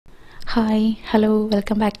Hi, hello,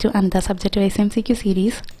 welcome back to another subject-wise MCQ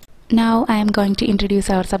series. Now I am going to introduce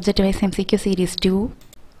our subject-wise MCQ series 2,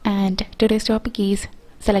 and today's topic is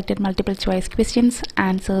selected multiple choice questions,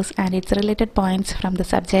 answers and its related points from the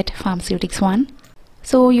subject Pharmaceutics 1.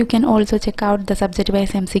 So you can also check out the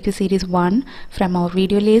subject-wise MCQ series 1 from our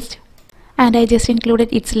video list, and I just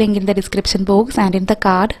included its link in the description box and in the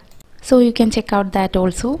card, so you can check out that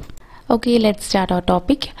also. Okay, let's start our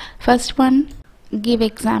topic. First one, give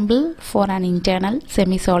example for an internal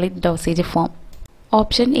semi-solid dosage form.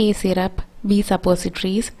 Option A syrup, B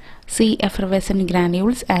suppositories, C effervescent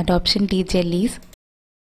granules and option D jellies.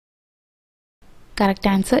 Correct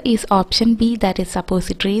answer is option B, that is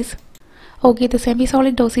suppositories. Okay, the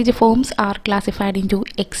semi-solid dosage forms are classified into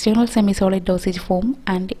external semi-solid dosage form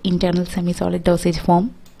and internal semi-solid dosage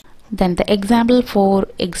form. Then the example for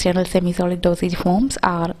external semi-solid dosage forms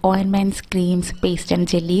are ointments, creams, paste and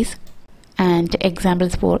jellies. And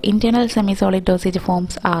examples for internal semi-solid dosage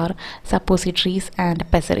forms are suppositories and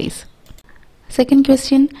pessaries. Second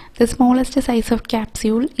question, the smallest size of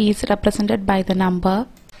capsule is represented by the number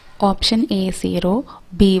option A 0,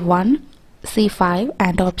 B 1, C 5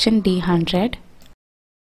 and option D 100.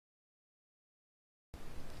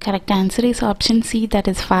 Correct answer is option C, that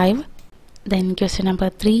is 5. Then question number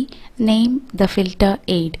 3, name the filter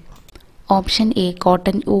aid. Option A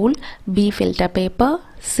cotton wool, B filter paper,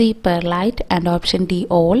 C perlite and option D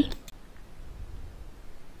all.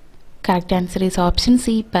 Correct answer is option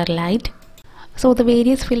C perlite. So the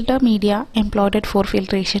various filter media employed for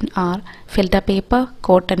filtration are filter paper,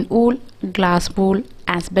 cotton wool, glass wool,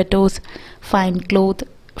 asbestos, fine cloth,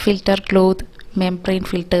 filter cloth, membrane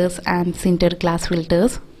filters and sintered glass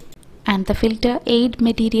filters. And the filter aid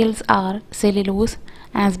materials are cellulose,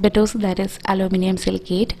 asbestos, that is aluminium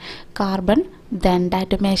silicate, carbon, then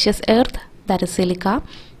diatomaceous earth, that is silica,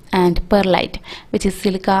 and perlite, which is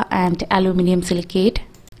silica and aluminium silicate.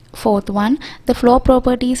 Fourth one, the flow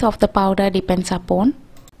properties of the powder depends upon.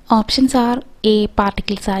 Options are A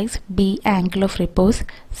particle size, B angle of repose,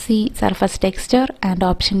 C surface texture and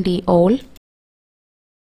option D all.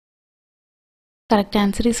 Correct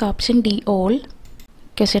answer is option D all.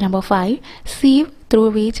 Question number 5, sieve through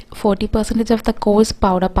which 40% of the coarse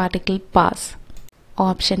powder particle pass.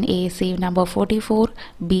 Option A sieve number 44,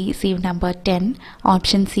 B sieve number 10,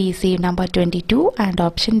 option C sieve number 22 and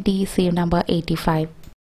option D sieve number 85.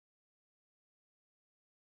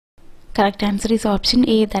 Correct answer is option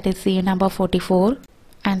A, that is sieve number 44,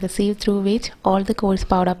 and the sieve through which all the coarse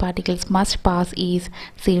powder particles must pass is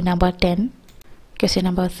sieve number 10. Question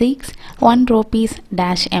number 6, 1 row piece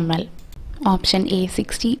dash ml. Option A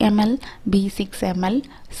 60 ml, B 6 ml,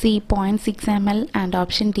 C 0.6 ml and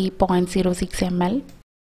option D 0.06 ml.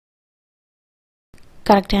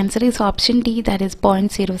 Correct answer is option D, that is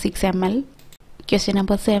 0.06 ml. Question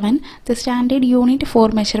number 7, the standard unit for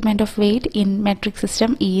measurement of weight in metric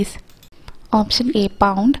system is option A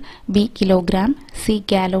pound, B kilogram, C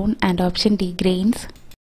gallon and option D grains.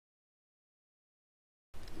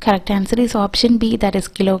 Correct answer is option B, that is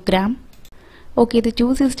kilogram. Okay, the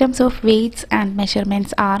two systems of weights and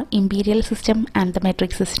measurements are Imperial system and the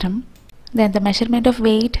metric system. Then the measurement of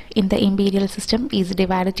weight in the Imperial system is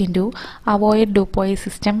divided into Avoid-Dupuy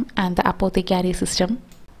system and the apothecary system.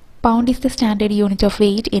 Pound is the standard unit of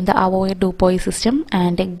weight in the Avoid-Dupuy system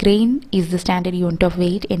and grain is the standard unit of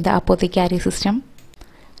weight in the apothecary system.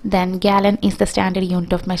 Then gallon is the standard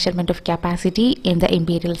unit of measurement of capacity in the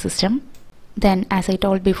Imperial system. Then, as I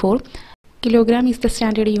told before, kilogram is the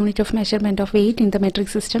standard unit of measurement of weight in the metric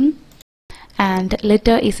system and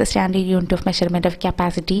liter is the standard unit of measurement of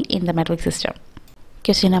capacity in the metric system.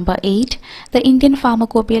 Question number 8. The Indian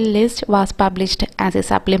Pharmacopoeial List was published as a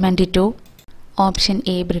supplement to option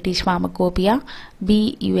A British Pharmacopoeia,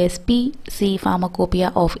 B USP, C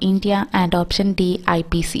Pharmacopoeia of India and option D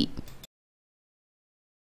IPC.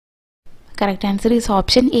 Correct answer is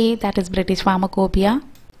option A, that is British Pharmacopoeia.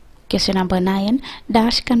 Question number 9.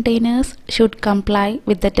 Dash containers should comply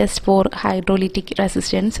with the test for hydrolytic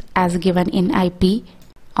resistance as given in IP.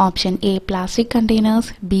 Option A plastic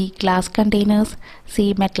containers, B glass containers,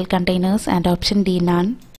 C metal containers and option D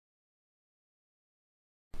none.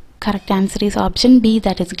 Correct answer is option B,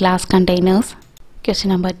 that is glass containers.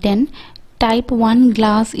 Question number 10. Type 1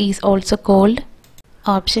 glass is also called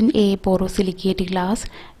option A porosilicate glass,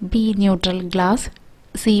 B neutral glass,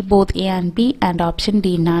 C both A and B and option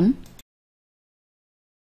D none.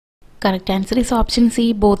 Correct answer is option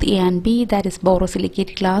C both A and B, that is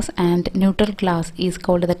borosilicate glass and neutral glass is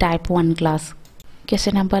called the type 1 glass.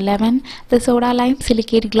 Question number 11. The soda lime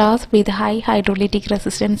silicate glass with high hydrolytic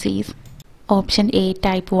resistance is option A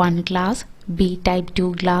type 1 glass, B type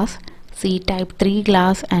 2 glass, C. Type 3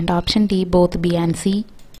 glass, and option D both B and C.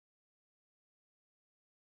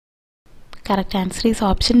 Correct answer is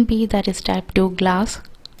option B, that is type 2 glass.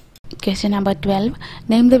 Question number 12.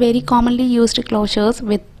 Name the very commonly used closures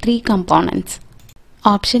with 3 components.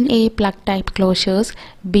 Option A plug type closures,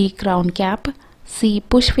 B crown cap, C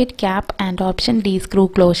push fit cap, and option D screw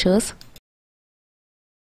closures.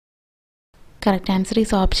 Correct answer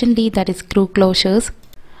is option D, that is screw closures.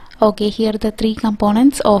 Okay, here the 3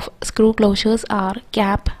 components of screw closures are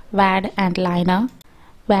cap, wad, and liner.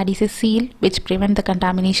 Wad is a seal which prevents the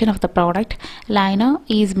contamination of the product. Liner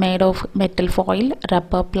is made of metal foil,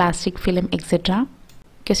 rubber, plastic film, etc.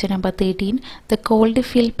 Question number 13. The cold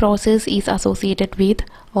fill process is associated with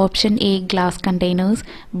option A glass containers,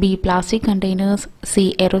 B plastic containers,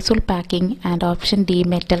 C aerosol packing, and option D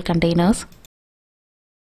metal containers.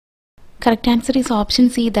 Correct answer is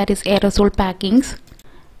option C, that is aerosol packings.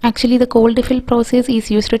 Actually, the cold fill process is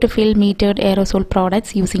used to fill metered aerosol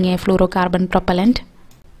products using a fluorocarbon propellant.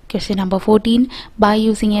 Question number 14. By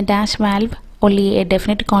using a dash valve, only a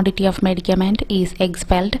definite quantity of medicament is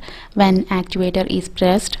expelled when actuator is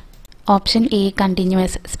pressed. Option A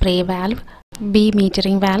continuous spray valve, B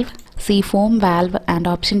metering valve, C foam valve, and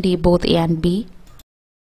option D both A and B.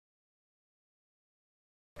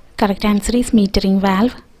 Correct answer is metering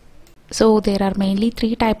valve. So there are mainly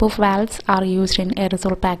 3 types of valves are used in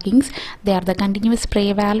aerosol packings. They are the continuous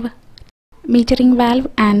spray valve, metering valve,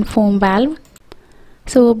 and foam valve.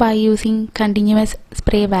 So by using continuous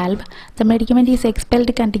spray valve, the medicament is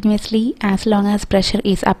expelled continuously as long as pressure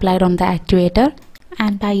is applied on the actuator.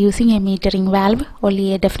 And by using a metering valve,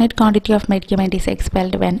 only a definite quantity of medicament is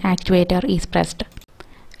expelled when actuator is pressed.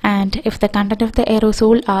 And if the content of the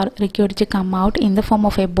aerosol are required to come out in the form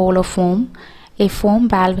of a ball of foam, a foam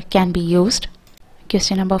valve can be used.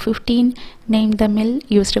 Question number 15. Name the mill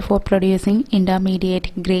used for producing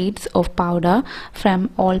intermediate grades of powder from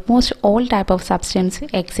almost all type of substance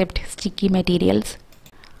except sticky materials.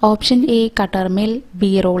 Option A cutter mill,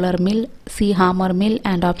 B roller mill, C hammer mill,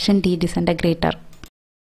 and option D disintegrator.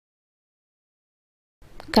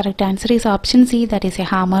 Correct answer is option C, that is a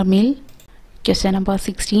hammer mill. Question number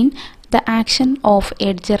 16. The action of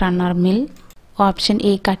edge runner mill. Option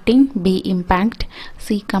A cutting, B impact,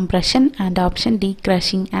 C compression, and option D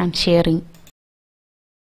crushing and shearing.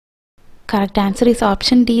 Correct answer is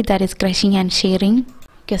option D, that is crushing and shearing.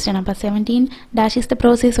 Question number 17. Dash is the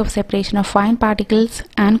process of separation of fine particles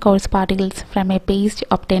and coarse particles from a paste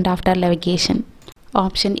obtained after levitation.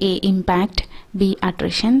 Option A impact, B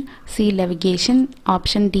attrition, C levitation,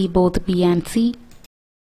 option D both B and C.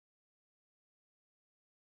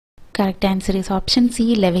 Correct answer is option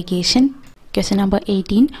C, levitation. Question number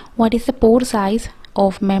 18. What is the pore size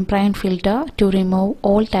of membrane filter to remove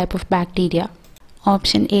all type of bacteria?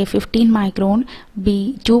 Option A 15 micron,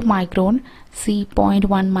 B 2 micron, C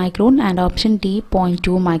 0.1 micron, and option D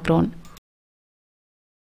 0.2 micron.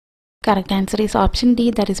 Correct answer is option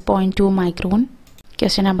D, that is 0.2 micron.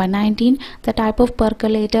 Question number 19. The type of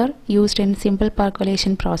percolator used in simple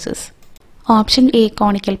percolation process. Option A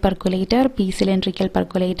conical percolator, B cylindrical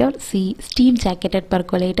percolator, C steam jacketed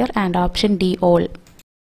percolator, and option D all.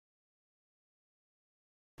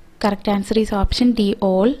 Correct answer is option D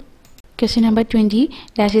all. Question number 20.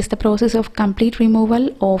 Dash is the process of complete removal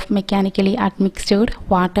of mechanically admixtured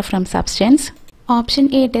water from substance.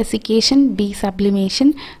 Option A desiccation, B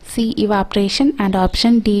sublimation, C evaporation, and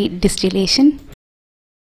option D distillation.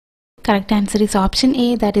 Correct answer is option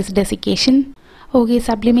A, that is desiccation. Okay,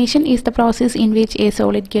 sublimation is the process in which a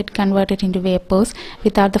solid gets converted into vapors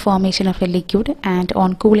without the formation of a liquid, and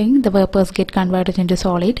on cooling the vapors get converted into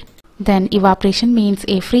solid. Then evaporation means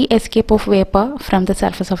a free escape of vapor from the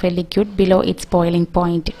surface of a liquid below its boiling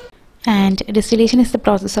point. And distillation is the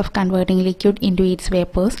process of converting liquid into its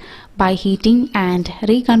vapors by heating and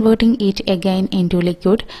reconverting it again into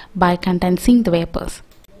liquid by condensing the vapors.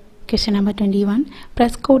 Question number 21.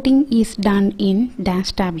 Press coating is done in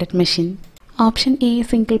dash tablet machine. Option A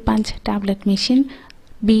single punch tablet machine,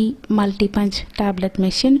 B multi-punch tablet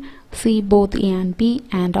machine, C both A and B,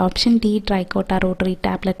 and option D tricotta rotary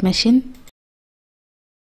tablet machine.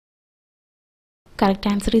 Correct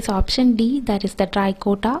answer is option D, that is the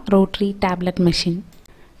tricotta rotary tablet machine.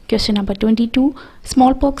 Question number 22.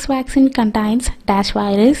 Smallpox vaccine contains dash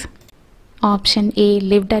virus. Option A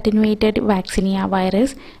lived attenuated vaccinia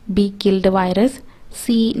virus, B killed virus,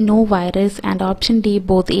 C no virus, and option D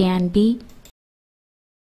both A and B.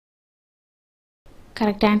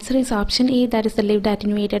 Correct answer is option A, that is the lived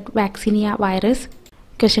attenuated vaccinia virus.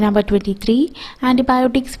 Question number 23.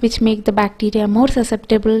 Antibiotics which make the bacteria more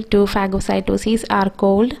susceptible to phagocytosis are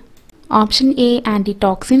called. Option A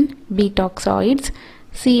antitoxin, B toxoids,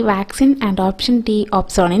 C. Vaccine and option D.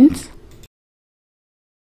 Opsonins.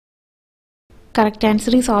 Correct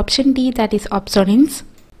answer is option D, that is opsonins.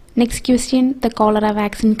 Next question, the cholera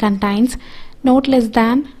vaccine contains not less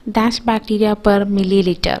than dash bacteria per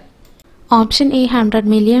milliliter. Option A 100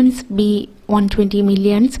 millions, B 120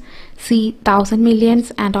 millions, C 1000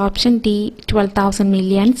 millions and option D 12,000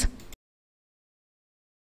 millions.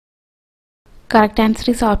 Correct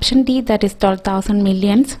answer is option D, that is 12,000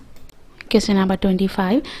 millions. Question number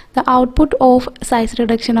 25. The output of size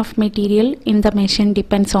reduction of material in the machine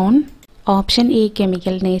depends on option A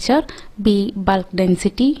chemical nature, B bulk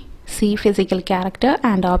density, C physical character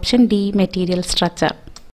and option D material structure.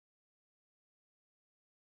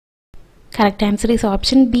 Correct answer is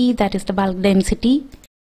option B, that is the bulk density.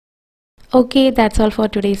 Okay, that's all for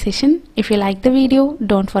today's session. If you like the video,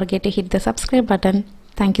 don't forget to hit the subscribe button.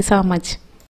 Thank you so much.